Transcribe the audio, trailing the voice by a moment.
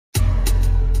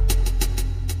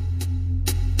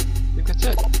That's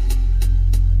it.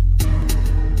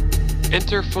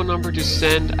 Enter phone number to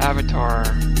send avatar.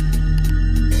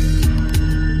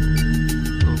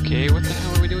 Okay, what the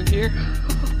hell are we doing here?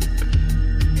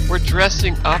 We're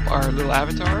dressing up our little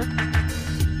avatar.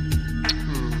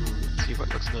 Let's see what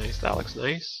looks nice. That looks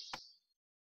nice.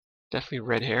 Definitely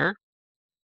red hair.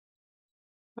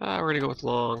 We're gonna go with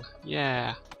long.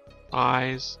 Yeah.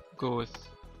 Eyes. Go with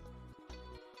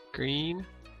green.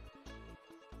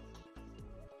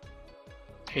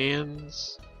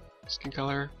 Hands. Skin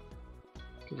color.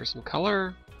 Give her some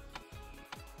color.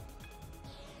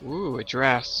 Ooh, a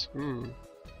dress.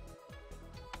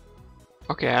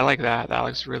 Okay, I like that. That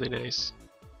looks really nice.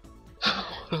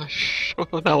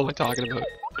 What the hell am I talking about?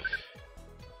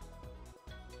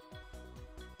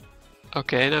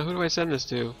 Okay, now who do I send this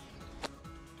to?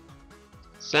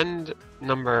 Send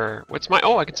number. What's my...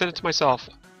 Oh, I can send it to myself.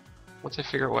 Once I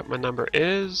figure out what my number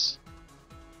is.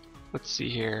 Let's see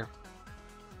here.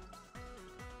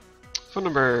 Phone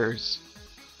numbers.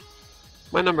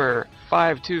 My number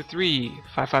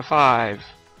 523-555.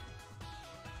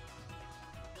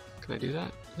 Can I do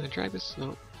that? Can I drag this?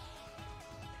 No.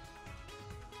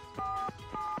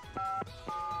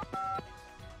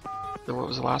 And what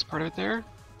was the last part of it there?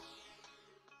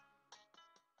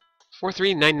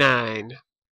 4399.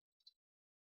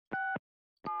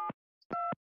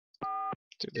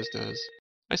 See what this does.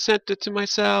 I sent it to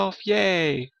myself.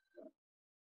 Yay!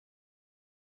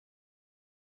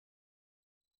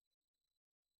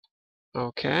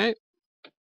 Okay.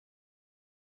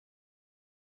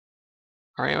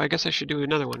 Alright, well, I guess I should do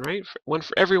another one, right? One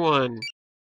for everyone.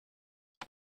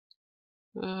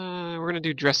 We're gonna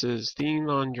do dresses. Theme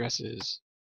on dresses.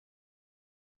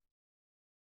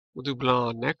 We'll do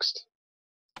blonde next.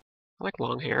 I like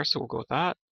long hair, so we'll go with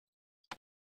that.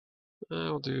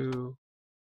 We'll do...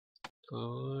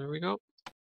 there we go.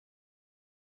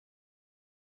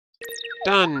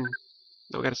 Done!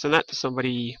 Now we gotta send that to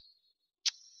somebody.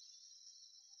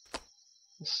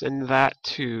 Send that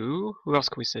to... Who else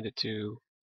can we send it to?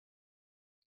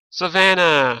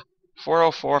 Savannah!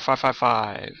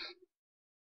 404-555.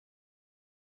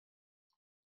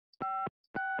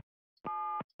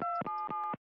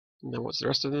 And then what's the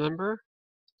rest of the number?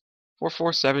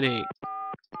 4478.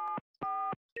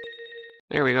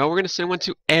 There we go. We're going to send one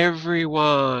to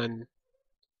everyone.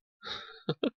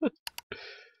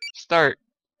 Start.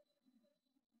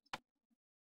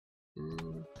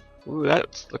 Ooh,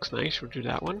 that looks nice. We'll do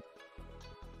that one.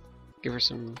 Give her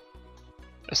some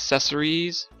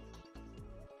accessories.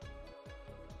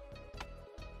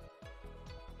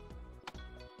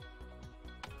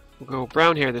 We'll go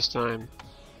brown hair this time.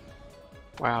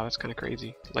 Wow, that's kind of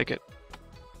crazy. Like it.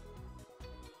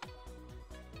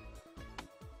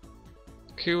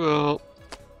 Cool.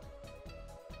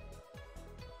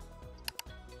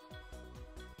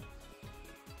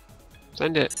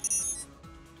 Send it.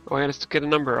 Oh, I gotta get a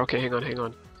number. Okay, hang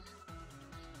on.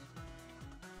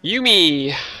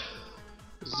 Yumi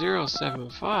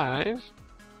 075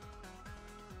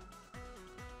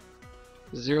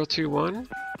 021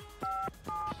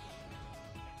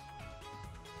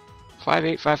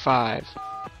 5855.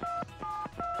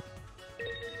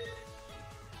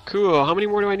 Cool. How many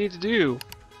more do I need to do?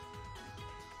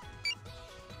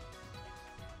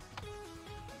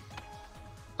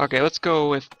 Okay, let's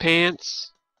go with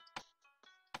pants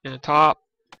and a top.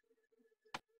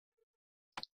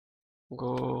 We'll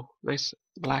go nice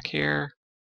black hair.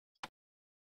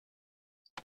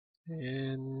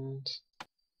 And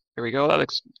there we go. That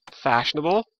looks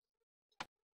fashionable.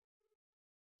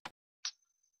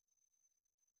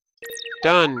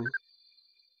 Done.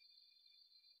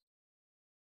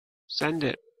 Send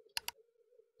it.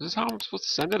 Is this how I'm supposed to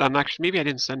send it? I'm actually, maybe I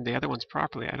didn't send the other ones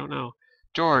properly. I don't know.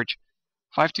 George,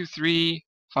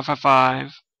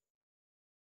 523-555.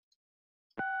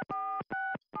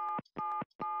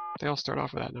 They all start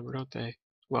off with that number, don't they?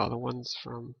 Well, the ones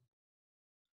from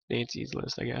Nancy's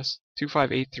list, I guess.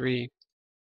 2583.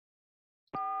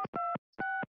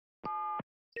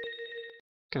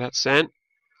 Okay, that's sent.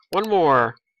 One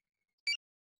more.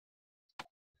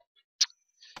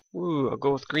 Ooh, I'll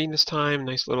go with green this time.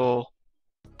 Nice little...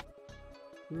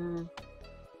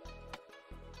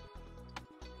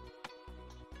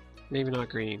 Maybe not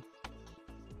green.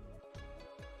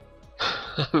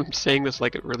 I'm saying this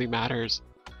like it really matters.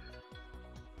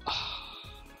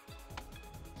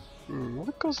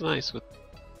 What goes nice with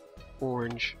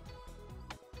orange?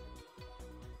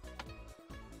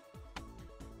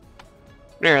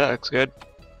 There, that looks good.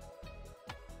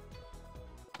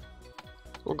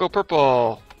 We'll go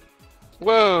purple.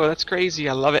 Whoa, that's crazy.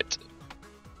 I love it.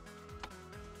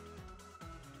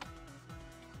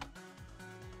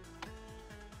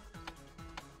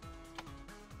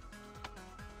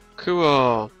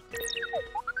 Cool.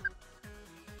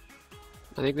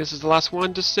 I think this is the last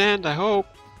one to send, I hope.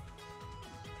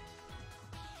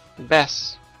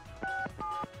 Bess.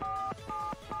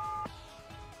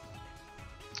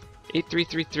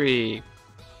 8333.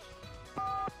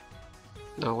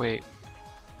 No, wait.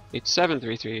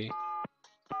 8733.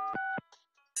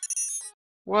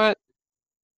 What?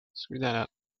 Screw that up.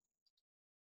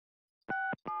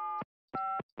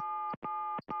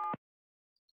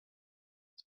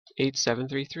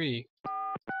 $8733.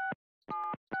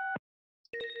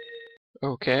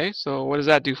 Okay, so what does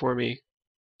that do for me?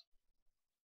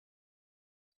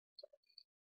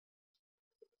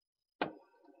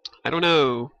 I don't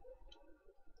know.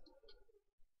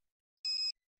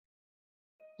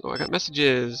 Oh, I got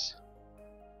messages.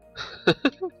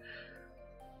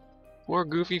 More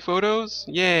goofy photos?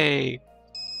 Yay!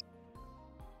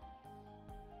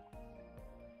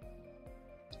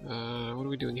 What are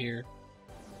we doing here?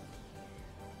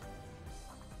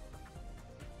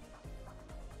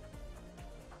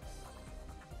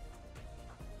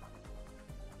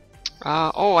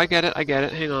 Oh, I get it, I get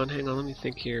it. Hang on, let me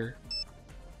think here.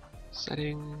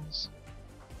 Settings.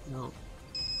 No.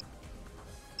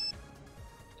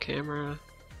 Camera.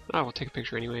 Oh, we'll take a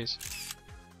picture anyways.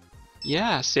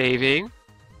 Yeah, saving.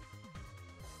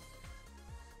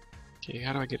 Okay,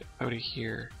 how do I get out of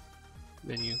here?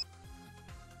 Menu.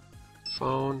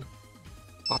 Phone.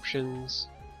 Options.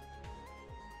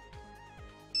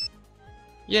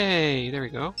 Yay! There we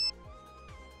go.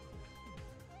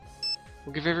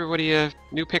 We'll give everybody a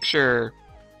new picture.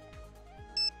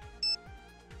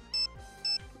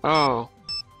 Oh.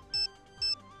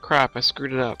 Crap, I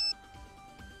screwed it up.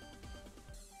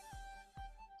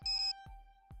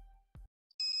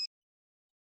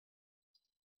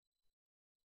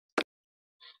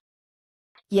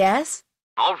 Yes?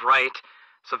 All right.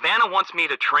 Savannah wants me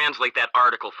to translate that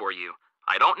article for you.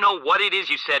 I don't know what it is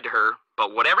you said to her,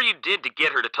 but whatever you did to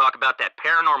get her to talk about that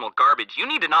paranormal garbage, you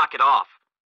need to knock it off.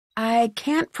 I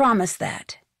can't promise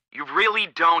that. You really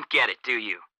don't get it, do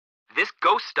you? This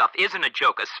ghost stuff isn't a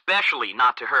joke, especially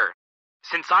not to her.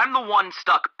 Since I'm the one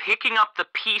stuck picking up the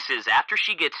pieces after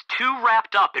she gets too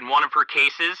wrapped up in one of her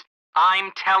cases,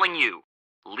 I'm telling you,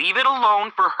 leave it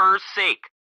alone for her sake,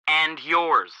 and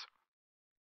yours.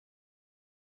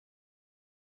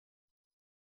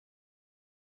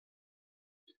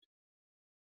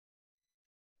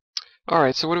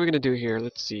 Alright, so what are we gonna do here?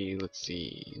 Let's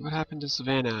see. What happened to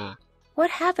Savannah? What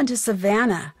happened to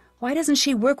Savannah? Why doesn't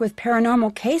she work with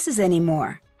paranormal cases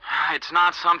anymore? It's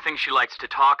not something she likes to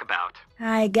talk about.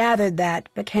 I gathered that,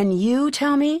 but can you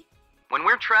tell me? When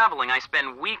we're traveling, I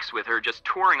spend weeks with her just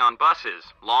touring on buses,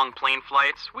 long plane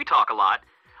flights. We talk a lot.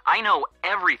 I know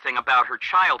everything about her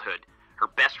childhood. Her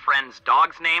best friend's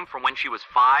dog's name from when she was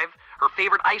 5, her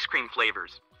favorite ice cream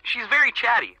flavors. She's very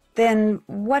chatty. Then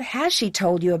what has she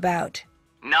told you about?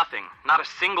 Nothing. Not a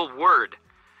single word.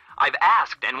 I've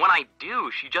asked, and when I do,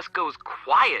 she just goes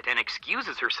quiet and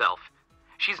excuses herself.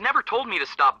 She's never told me to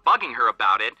stop bugging her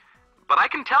about it, but I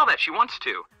can tell that she wants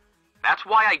to. That's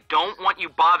why I don't want you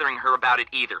bothering her about it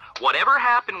either. Whatever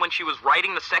happened when she was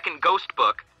writing the second ghost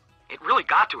book, it really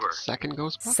got to her. Second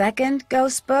ghost book? Second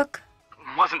ghost book?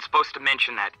 Wasn't supposed to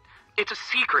mention that. It's a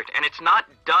secret, and it's not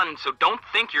done, so don't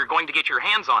think you're going to get your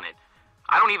hands on it.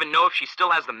 I don't even know if she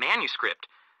still has the manuscript.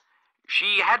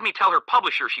 She had me tell her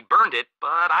publisher she burned it, but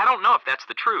I don't know if that's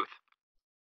the truth.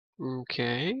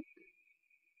 Okay.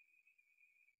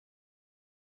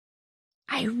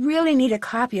 I really need a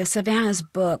copy of Savannah's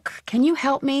book. Can you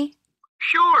help me?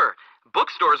 Sure.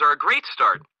 Bookstores are a great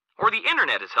start. Or the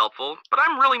internet is helpful, but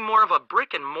I'm really more of a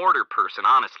brick-and-mortar person,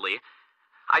 honestly.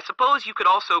 I suppose you could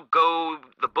also go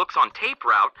the books on tape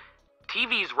route.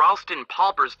 TV's Ralston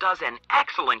Palpers does an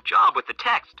excellent job with the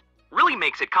text. Really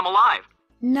makes it come alive.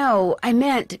 No, I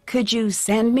meant, could you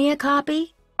send me a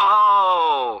copy?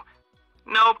 Oh,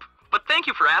 nope. But thank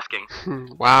you for asking.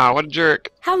 Wow, what a jerk.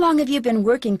 How long have you been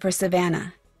working for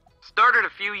Savannah? Started a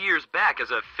few years back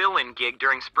as a fill-in gig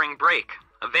during spring break.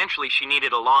 Eventually she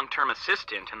needed a long-term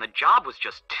assistant, and the job was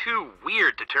just too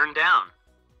weird to turn down.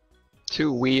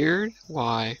 Too weird?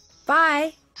 Why?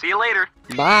 Bye. See you later.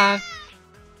 Bye.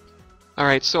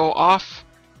 Alright, so off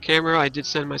camera I did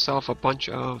send myself a bunch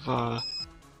of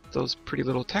those pretty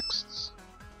little texts.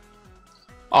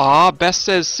 Aw, Bess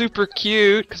says super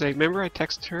cute, because I remember I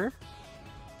texted her.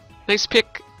 Nice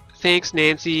pic. Thanks,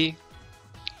 Nancy.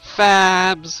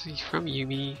 Fabs from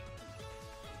Yumi.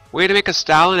 Way to make a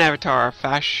style and avatar.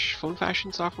 Phone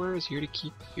fashion software is here to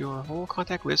keep your whole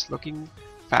contact list looking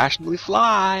fashionably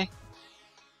fly.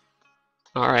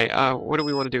 Alright, what do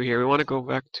we want to do here? We want to go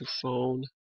back to phone.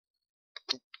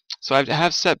 So I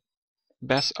have set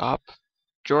Bess up.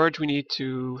 George, we need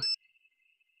to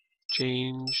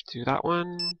change to that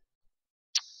one.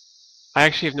 I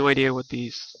actually have no idea what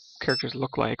these characters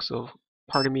look like, so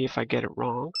pardon me if I get it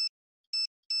wrong.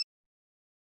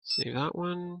 Save that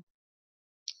one.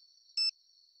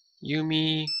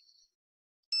 Yumi.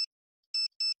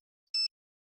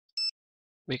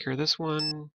 Make her this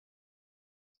one.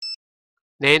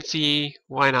 Nancy,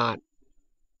 why not?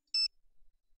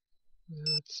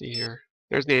 Let's see here.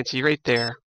 There's Nancy right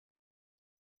there.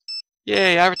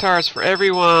 Yay, avatars for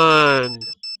everyone!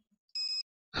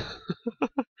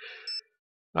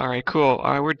 Alright, cool.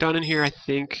 Alright, we're done in here, I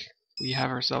think. We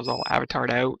have ourselves all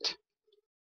avatared out.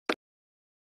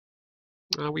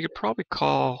 We could probably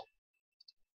call...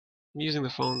 I'm using the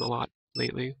phone a lot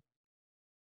lately.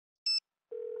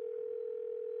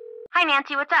 Hi,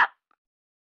 Nancy, what's up?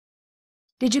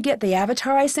 Did you get the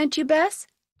avatar I sent you, Bess?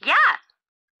 Yeah,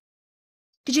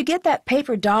 Did you get that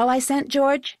paper doll I sent,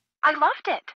 George? I loved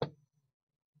it.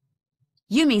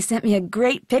 Yumi sent me a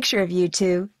great picture of you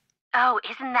two. Oh,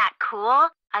 isn't that cool?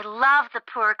 I love the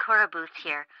Purikura booth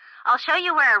here. I'll show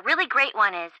you where a really great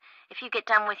one is if you get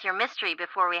done with your mystery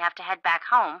before we have to head back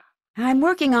home. I'm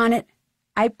working on it.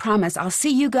 I promise I'll see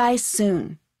you guys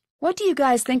soon. What do you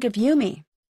guys think of Yumi?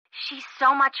 She's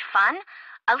so much fun.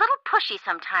 A little pushy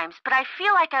sometimes, but I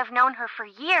feel like I've known her for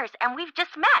years and we've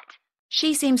just met.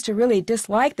 She seems to really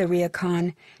dislike the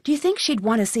ryokan. Do you think she'd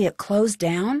want to see it closed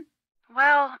down?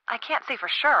 Well, I can't say for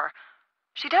sure.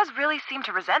 She does really seem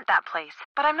to resent that place,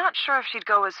 but I'm not sure if she'd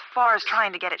go as far as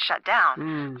trying to get it shut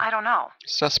down. I don't know.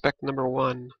 Suspect number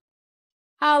 1.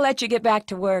 I'll let you get back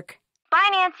to work. Bye,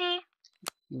 Nancy.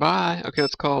 Bye. Okay,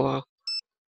 let's call,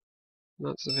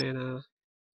 not Savannah,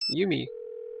 Yumi.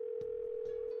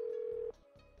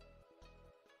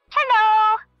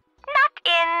 Hello. Not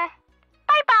in.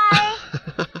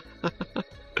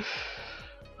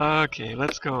 Bye-bye. Okay,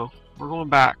 let's go. We're going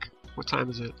back. What time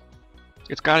is it?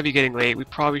 It's gotta be getting late. We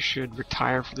probably should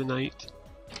retire for the night.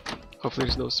 Hopefully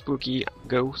there's no spooky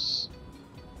ghosts.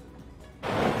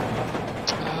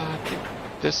 I think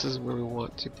this is where we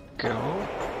want to go.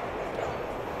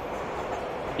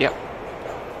 Yep.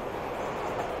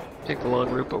 Take the long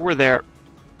route, but we're there.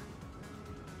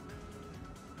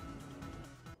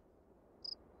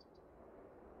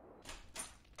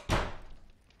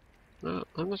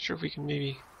 I'm not sure if we can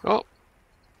maybe... Oh!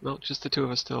 No, just the two of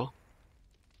us still.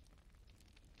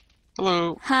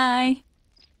 Hello! Hi.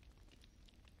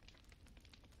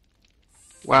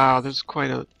 Wow, there's quite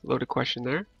a loaded question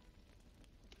there.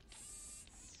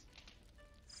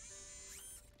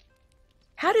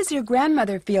 How does your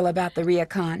grandmother feel about the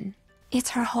ryokan?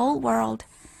 It's her whole world.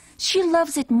 She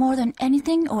loves it more than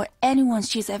anything or anyone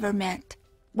she's ever met.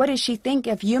 What does she think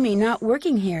of Yumi not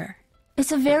working here?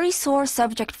 It's a very sore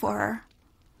subject for her.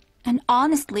 And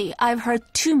honestly, I've heard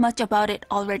too much about it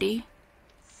already.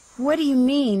 What do you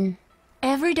mean?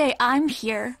 Every day I'm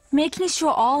here, making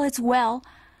sure all is well.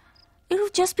 It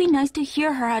would just be nice to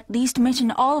hear her at least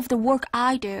mention all of the work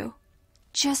I do.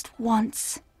 Just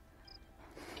once.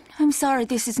 I'm sorry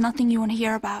this is nothing you want to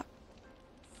hear about.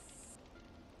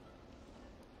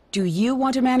 Do you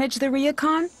want to manage the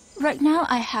ryokan? Right now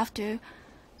I have to,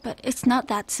 but it's not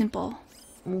that simple.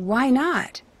 Why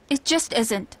not? It just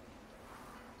isn't.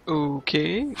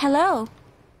 Okay. Hello.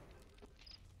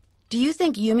 Do you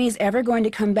think Yumi's ever going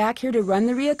to come back here to run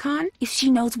the ryokan? If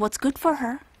she knows what's good for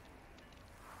her.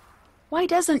 Why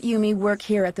doesn't Yumi work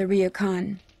here at the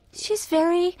ryokan? She's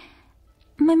very...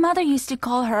 My mother used to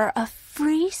call her a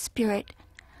free spirit.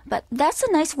 But that's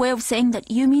a nice way of saying that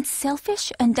Yumi's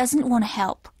selfish and doesn't want to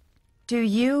help. Do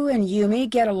you and Yumi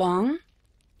get along?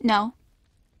 No.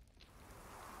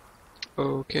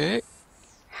 Okay.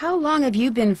 How long have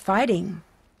you been fighting?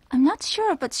 I'm not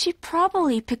sure, but she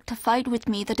probably picked a fight with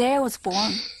me the day I was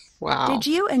born. Wow. Did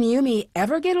you and Yumi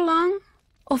ever get along?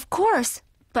 Of course,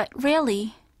 but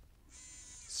really...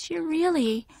 She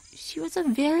was a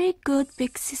very good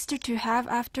big sister to have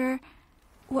after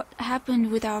what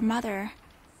happened with our mother.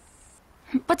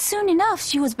 But soon enough,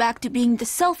 she was back to being the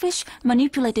selfish,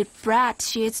 manipulated brat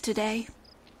she is today.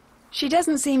 She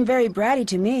doesn't seem very bratty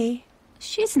to me.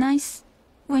 She's nice.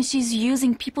 When she's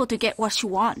using people to get what she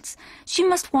wants, she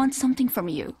must want something from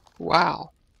you.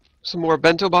 Wow. Some more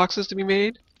bento boxes to be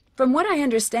made? From what I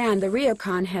understand, the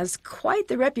ryokan has quite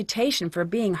the reputation for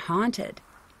being haunted.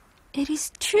 It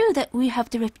is true that we have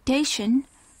the reputation.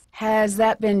 Has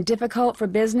that been difficult for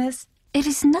business? It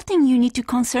is nothing you need to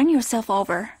concern yourself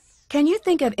over. Can you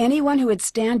think of anyone who would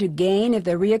stand to gain if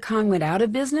the ryokan went out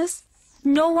of business?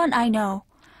 No one I know.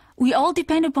 We all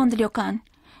depend upon the ryokan.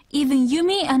 Even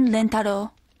Yumi and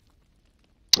Rentaro.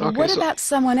 What about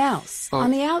someone else,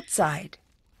 on the outside?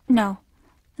 No.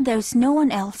 There's no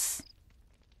one else.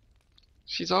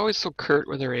 She's always so curt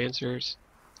with her answers.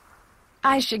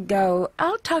 I should go.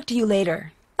 I'll talk to you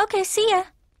later. Okay, see ya.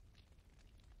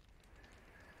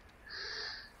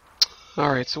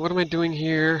 Alright, so what am I doing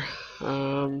here?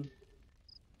 I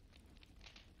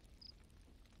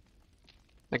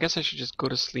guess I should just go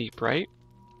to sleep, right?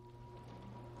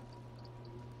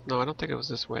 No, I don't think it was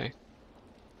this way.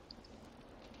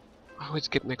 I always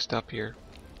get mixed up here.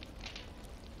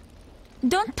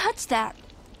 Don't touch that.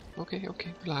 Okay,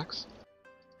 okay, relax.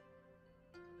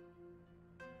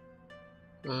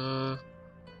 Come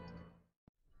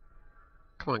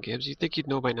on, Gibbs, you think you'd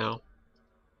know by now.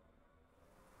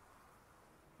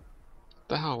 What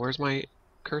the hell, where's my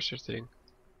cursor thing?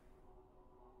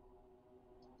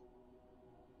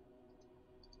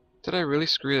 Did I really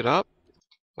screw it up?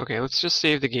 Okay, let's just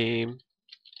save the game.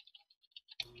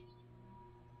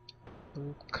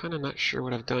 I'm kinda not sure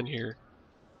what I've done here.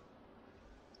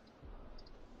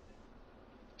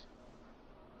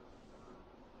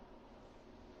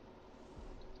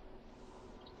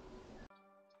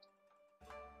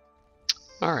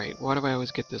 Alright, why do I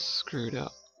always get this screwed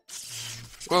up?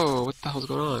 Whoa, what the hell's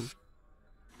going on?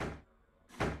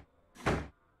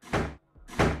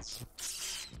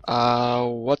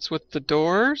 What's with the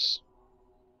doors?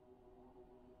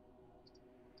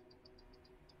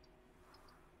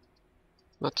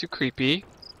 Not too creepy.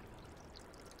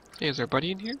 Hey, is our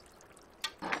buddy in here?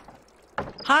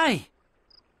 Hi!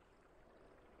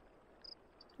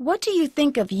 What do you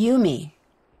think of Yumi?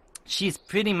 She's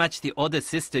pretty much the older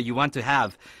sister you want to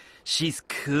have. She's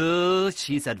cool,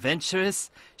 she's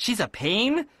adventurous, she's a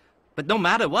pain, but no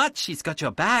matter what, she's got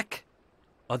your back.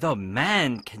 Although,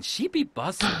 man, can she be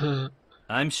bossy?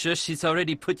 I'm sure she's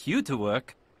already put you to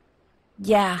work.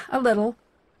 Yeah, a little.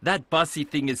 That bossy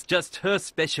thing is just her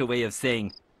special way of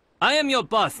saying, I am your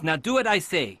boss, now do what I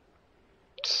say.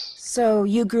 So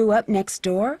you grew up next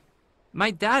door?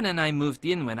 My dad and I moved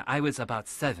in when I was about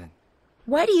 7.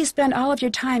 Why do you spend all of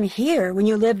your time here when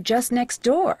you live just next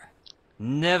door?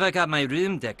 Never got my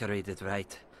room decorated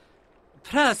right.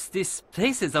 Plus, this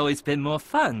place has always been more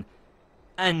fun.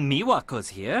 And Miwako's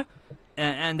here.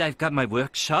 And I've got my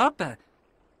workshop.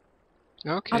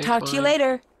 Okay, I'll talk to you fine.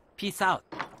 later. Peace out.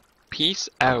 Peace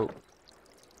out.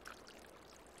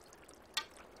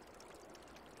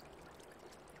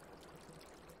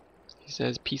 He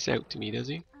says peace out to me, does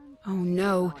he? Oh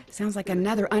no, sounds like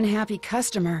another unhappy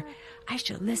customer. I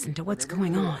should listen to what's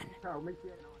going on.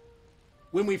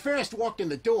 When we first walked in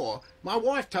the door, my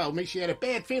wife told me she had a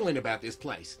bad feeling about this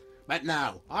place. But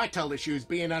no, I told her she was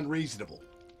being unreasonable.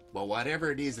 Well,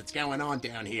 whatever it is that's going on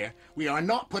down here, we are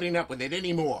not putting up with it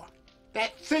anymore.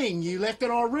 That thing you left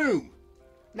in our room.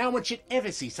 No one should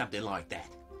ever see something like that.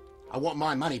 I want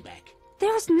my money back.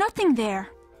 There's nothing there.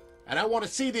 And I want to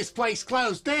see this place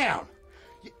closed down.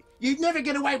 You'd never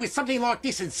get away with something like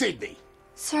this in Sydney.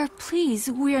 Sir, please,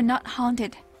 we are not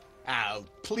haunted. Oh,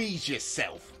 please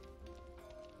yourself.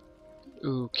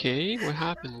 Okay, what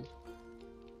happened?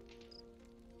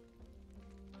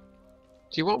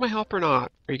 Do you want my help or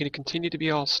not? Are you going to continue to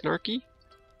be all snarky?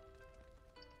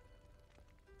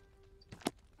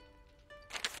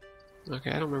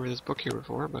 Okay, I don't remember this book here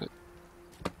before, but...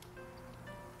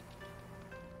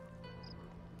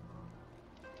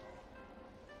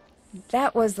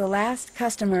 That was the last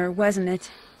customer, wasn't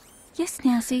it? Yes,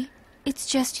 Nancy. It's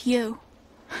just you.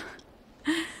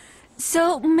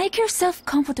 So, make yourself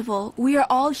comfortable. We are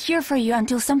all here for you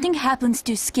until something happens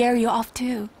to scare you off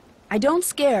too. I don't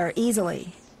scare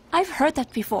easily. I've heard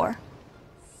that before.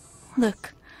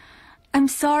 Look, I'm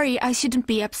sorry I shouldn't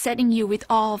be upsetting you with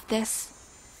all of this.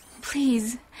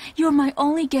 Please, you're my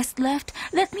only guest left.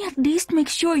 Let me at least make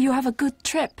sure you have a good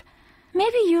trip.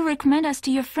 Maybe you recommend us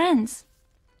to your friends.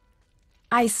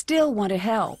 I still want to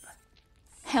help.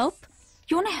 Help?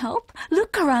 You want to help?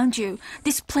 Look around you.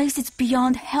 This place is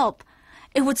beyond help.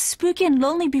 It was spooky and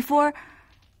lonely before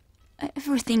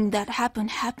everything that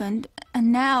happened,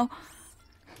 and now...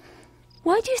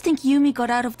 Why do you think Yumi got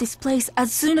out of this place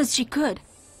as soon as she could?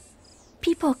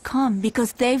 People come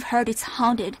because they've heard it's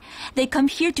haunted. They come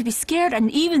here to be scared, and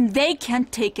even they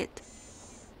can't take it.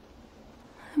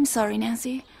 I'm sorry,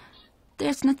 Nancy.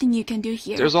 There's nothing you can do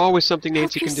here. There's always something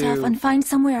Nancy Help can yourself do. and find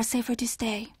somewhere safer to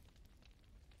stay.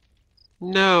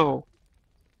 No.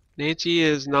 Nancy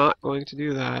is not going to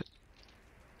do that.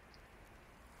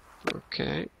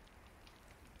 Okay.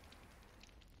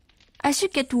 I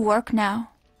should get to work now.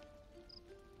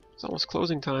 It's almost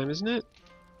closing time, isn't it?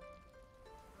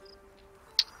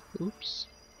 Oops.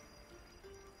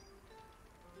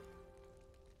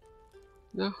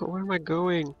 No, where am I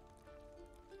going?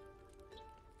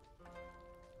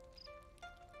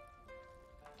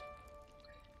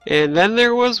 And then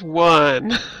there was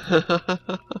one.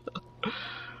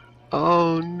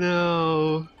 Oh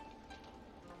no.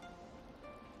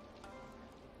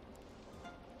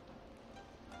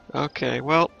 Okay,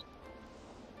 well,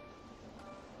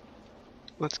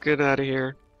 let's get out of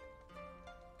here.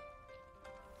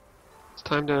 It's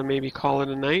time to maybe call it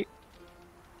a night.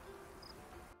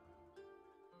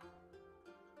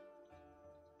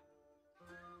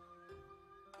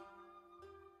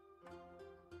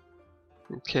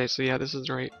 Okay, so yeah, this is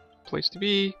the right place to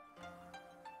be.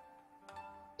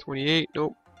 28,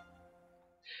 nope.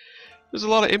 There's a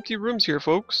lot of empty rooms here,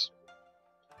 folks.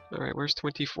 Alright, where's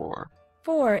 24?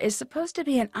 4 is supposed to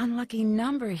be an unlucky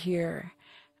number here.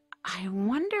 I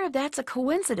wonder if that's a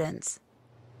coincidence.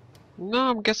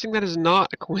 No, I'm guessing that is not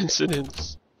a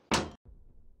coincidence. Oh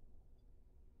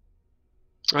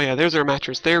yeah, there's our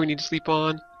mattress there we need to sleep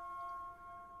on.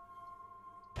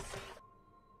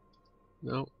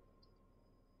 No.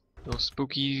 No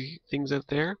spooky things out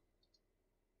there.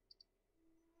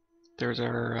 There's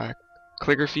our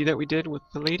calligraphy that we did with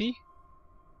the lady.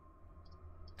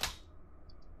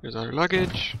 There's our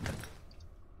luggage.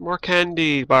 More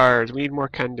candy bars. We need more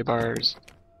candy bars.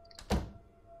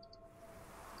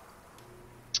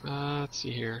 Let's see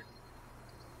here.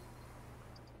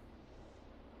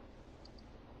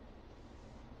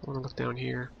 I want to look down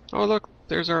here. Oh look,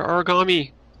 there's our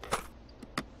origami.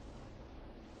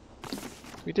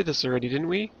 We did this already, didn't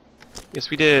we?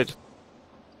 Yes, we did.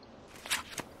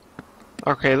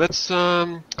 Okay, let's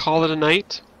call it a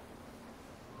night.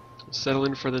 Settle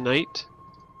in for the night.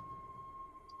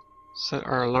 Set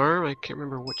our alarm. I can't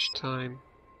remember which time.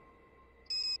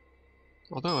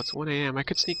 Although it's 1 AM, I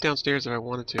could sneak downstairs if I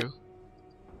wanted to.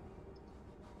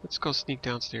 Let's go sneak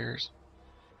downstairs.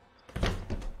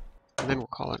 And then we'll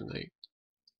call it a night.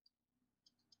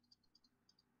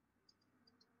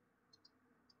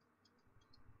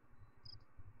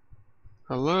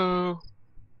 Hello?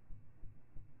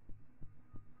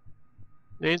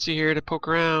 Nancy here to poke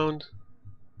around.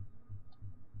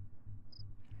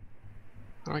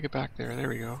 How do I get back there? There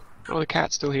we go. Oh, the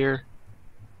cat's still here.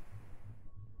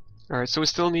 Alright, so we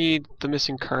still need the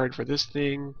missing card for this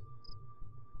thing.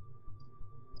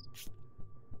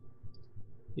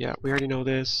 Yeah, we already know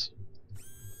this.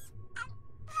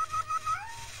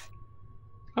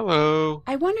 Hello.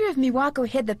 I wonder if Miwako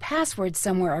hid the password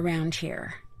somewhere around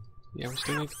here. Yeah, we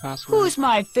still need the password. Who's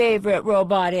my favorite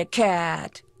robotic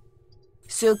cat?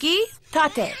 Suki?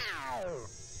 Tate.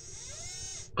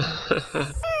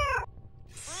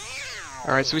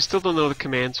 Alright, so we still don't know the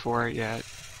commands for it yet.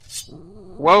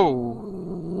 Whoa!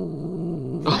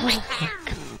 Oh my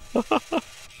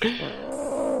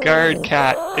god. Guard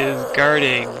cat is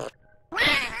guarding.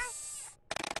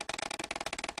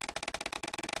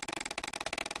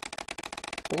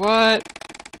 What?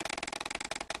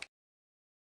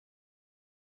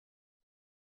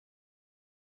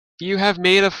 You have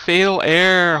made a fatal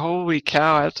error! Holy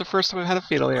cow, that's the first time I've had a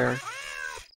fatal error.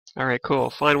 Alright,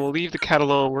 cool. Fine, we'll leave the cat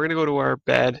alone. We're gonna go to our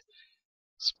bed.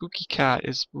 Spooky cat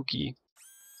is spooky.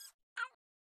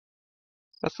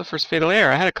 That's the first fatal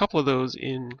error. I had a couple of those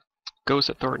in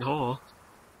Ghosts at Thornton Hall.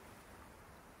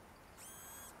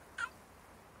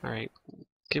 Alright,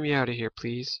 get me out of here,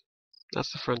 please.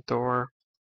 That's the front door.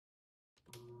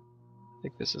 I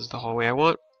think this is the hallway I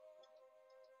want.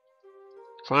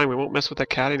 Fine, we won't mess with that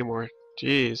cat anymore.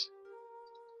 Jeez.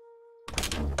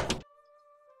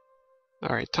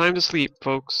 Alright, time to sleep,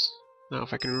 folks. Now,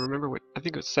 if I can remember what... I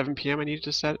think it was 7 PM I needed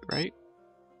to set, right?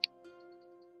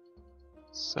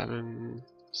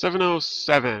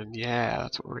 7:07. Yeah,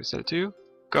 that's what we're gonna set it to.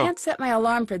 Go. Can't set my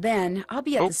alarm for then. I'll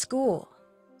be at the school.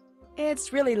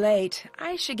 It's really late.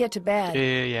 I should get to bed.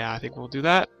 Yeah, I think we'll do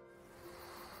that.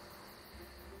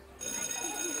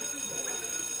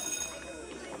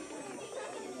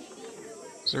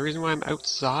 Is there a reason why I'm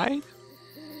outside?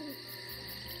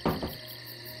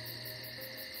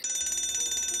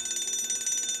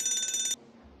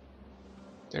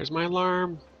 There's my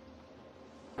alarm.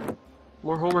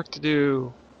 More homework to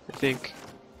do, I think.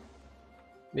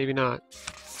 Maybe not.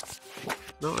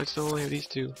 No, I still only have these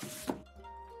two.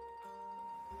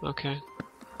 Okay.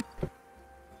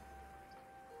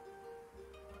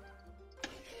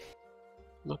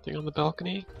 Nothing on the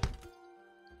balcony.